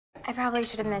I probably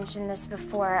should have mentioned this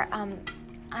before. I'm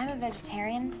a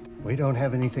vegetarian. We don't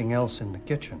have anything else in the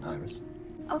kitchen, Iris.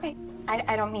 Okay.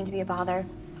 I don't mean to be a bother.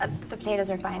 The potatoes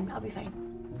are fine. I'll be fine.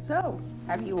 So,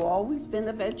 have you always been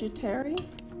a vegetarian?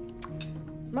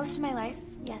 Most of my life,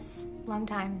 yes. Long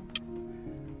time.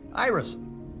 Iris,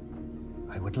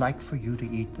 I would like for you to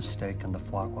eat the steak and the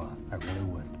foie gras. I really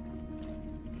would.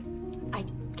 I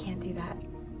can't do that.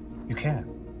 You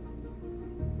can,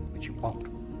 but you won't.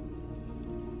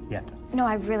 Yet. No,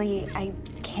 I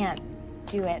can't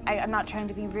do it. I'm not trying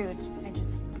to be rude.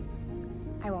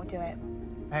 I won't do it.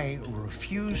 I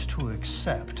refuse to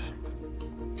accept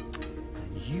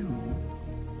that you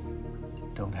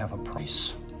don't have a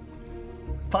price.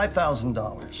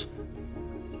 $5,000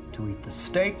 to eat the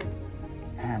steak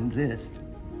and this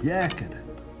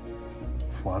decadent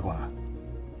foie gras.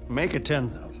 Make it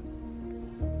 $10,000.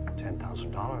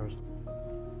 $10,000.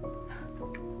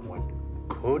 What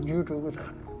could you do with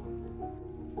that?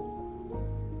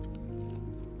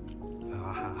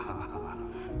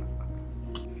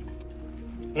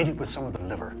 Eat it with some of the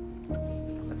liver.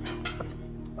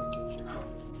 I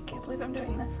can't believe I'm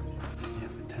doing this. Yeah,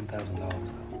 for $10,000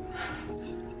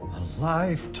 though. A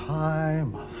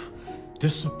lifetime of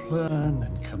discipline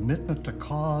and commitment to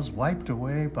cause wiped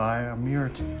away by a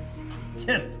mere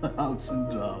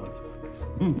 $10,000.